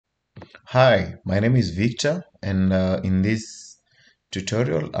Hi, my name is Victor, and in this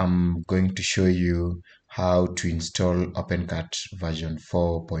tutorial, I'm going to show you how to install OpenCart version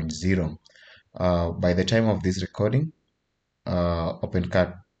 4.0. By the time of this recording,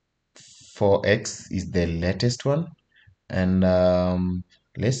 OpenCart 4x is the latest one, and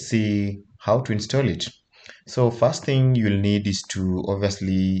let's see how to install it. So first thing you'll need is to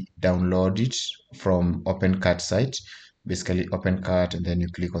obviously download it from OpenCart site, basically OpenCart, and then you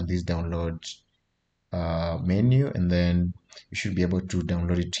click on this download menu, and then you should be able to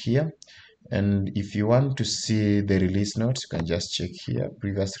download it here. And if you want to see the release notes, you can just check here,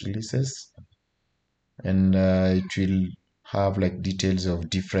 previous releases, and it will have like details of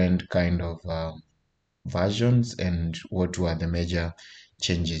different kind of versions and what were the major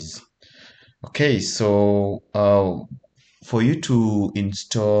changes. Okay, so for you to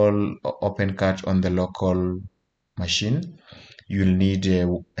install OpenCart on the local machine, you'll need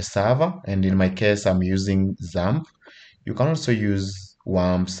a server, and in my case I'm using XAMPP. You can also use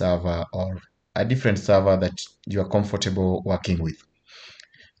WAMP server or a different server that you are comfortable working with.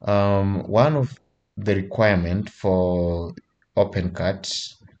 One of the requirement for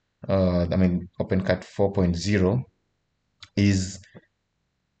OpenCart, OpenCart 4.0, is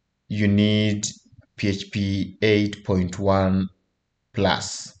you need PHP 8.1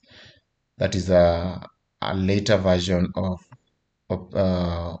 plus. That is a later version of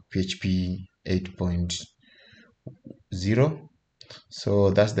PHP 8.0.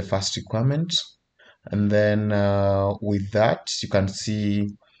 So that's the first requirement. And then with that, you can see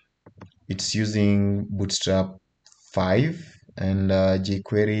it's using Bootstrap 5 and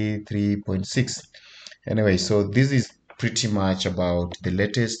jQuery 3.6. Anyway, so this is pretty much about the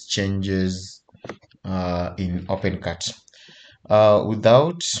latest changes in OpenCart.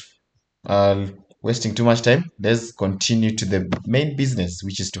 Without uh, wasting too much time, let's continue to the main business,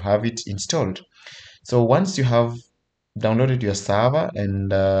 which is to have it installed. So once you have downloaded your server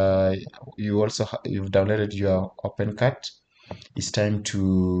and you've downloaded your OpenCart, it's time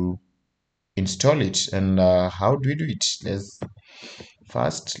to install it. And how do we do it? Let's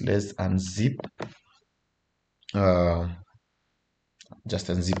unzip, uh, just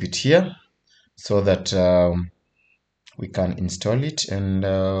unzip it here so that we can install it. And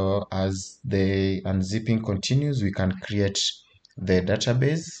as the unzipping continues, we can create the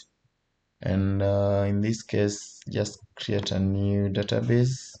database. And in this case, just create a new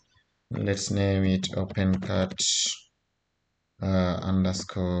database. Let's name it OpenCart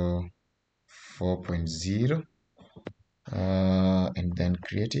underscore 4.0, and then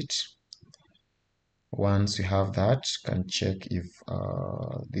create it. Once you have that, you can check if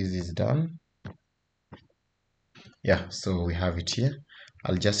this is done. Yeah, so we have it here.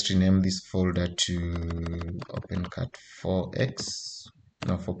 I'll just rename this folder to OpenCart 4x.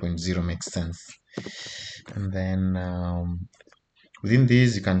 No, 4.0 makes sense. And then within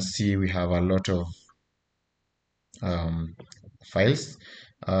these, you can see we have a lot of files.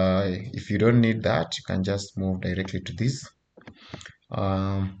 If you don't need that, you can just move directly to this.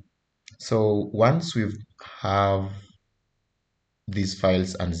 So once we have these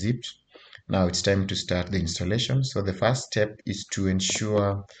files unzipped, now it's time to start the installation. So the first step is to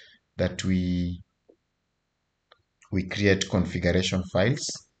ensure that we create configuration files,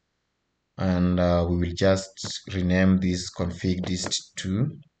 and we will just rename this config dist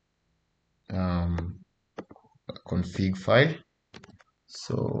to config file.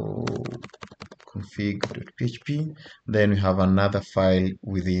 So config.php. Then we have another file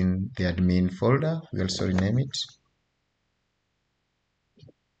within the admin folder. We also rename it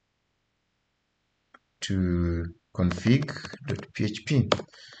to config.php.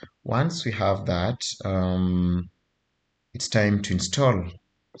 Once we have that, it's time to install.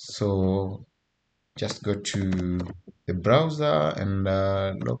 So just go to the browser and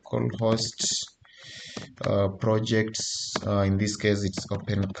localhost projects. In this case, it's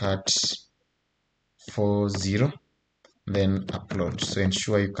OpenCart 4.0. Then upload. So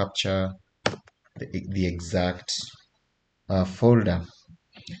ensure you capture the exact folder.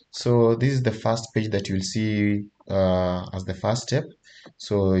 So this is the first page that you'll see as the first step.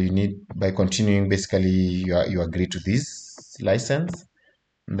 So you need, by continuing, basically you agree to this license.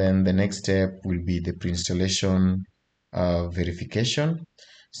 Then the next step will be the pre-installation verification.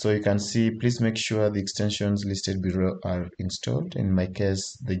 So you can see, please make sure the extensions listed below are installed. In my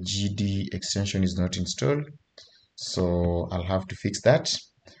case, the GD extension is not installed, so I'll have to fix that.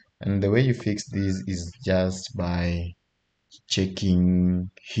 And the way you fix this is just by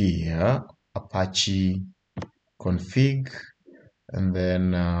checking here Apache config, and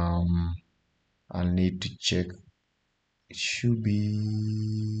then I'll need to check, it should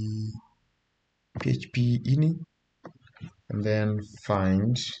be php ini, and then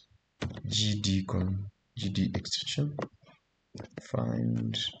find gd extension,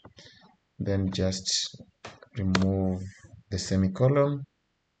 find, then just remove the semicolon,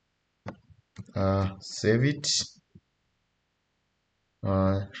 save it,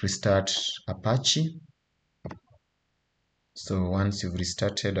 restart Apache. So once you've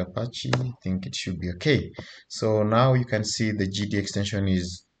restarted Apache, I think it should be okay. So now you can see the GD extension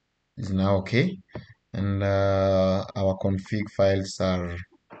is now okay, and our config files are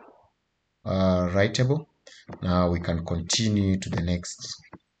writable. Now we can continue to the next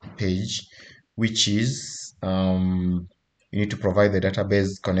page, which is you need to provide the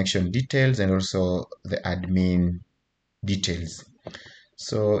database connection details and also the admin details.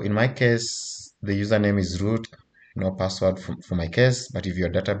 So in my case, the username is root, no password for my case. But if your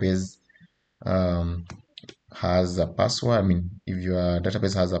database has a password, I mean, if your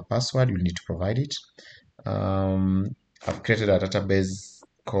database has a password, you need to provide it. I've created a database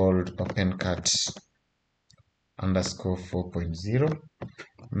called OpenCart underscore 4.0.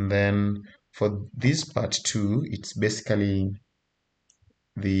 And then for this part 2, it's basically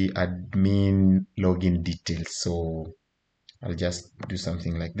the admin login details. So I'll just do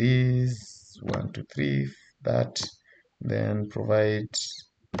something like this, 1 2 3 that, then provide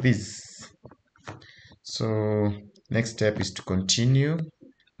this. So next step is to continue,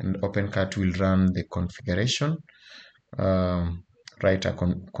 and OpenCart will run the configuration, write a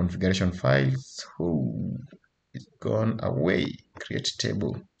configuration files. Oh, it's gone away, create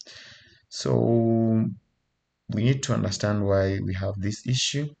table. So we need to understand why we have this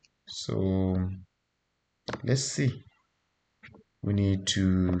issue. So let's see. We need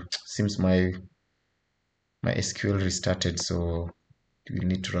to, seems my SQL restarted, so we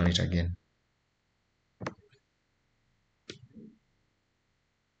need to run it again.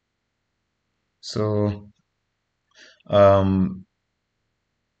 So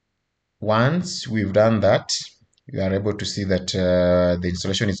once we've done that, we are able to see that the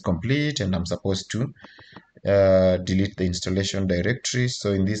installation is complete, and I'm supposed to delete the installation directory.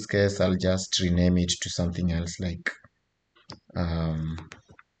 So in this case, I'll just rename it to something else, like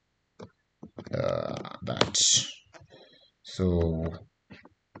that. So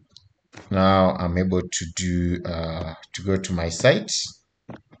now I'm able to do to go to my site.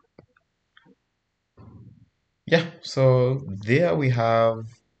 Yeah, so there we have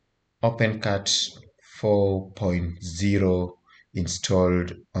OpenCart 4.0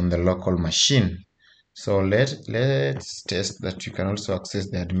 installed on the local machine. So let's test that you can also access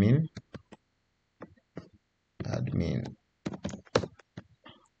the admin.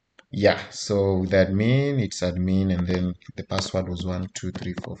 Yeah, so with admin, it's admin, and then the password was 1 2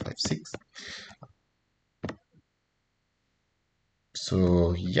 3 4 5 6.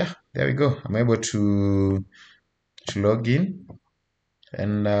 So yeah, there we go. I'm able to log in,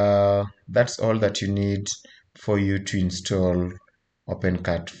 and that's all that you need for you to install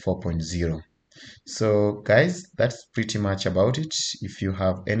OpenCart 4.0. So guys, that's pretty much about it. If you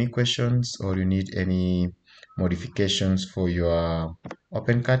have any questions or you need any modifications for your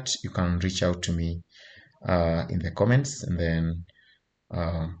OpenCart, you can reach out to me in the comments, and then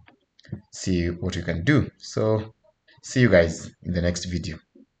see what you can do. So see you guys in the next video.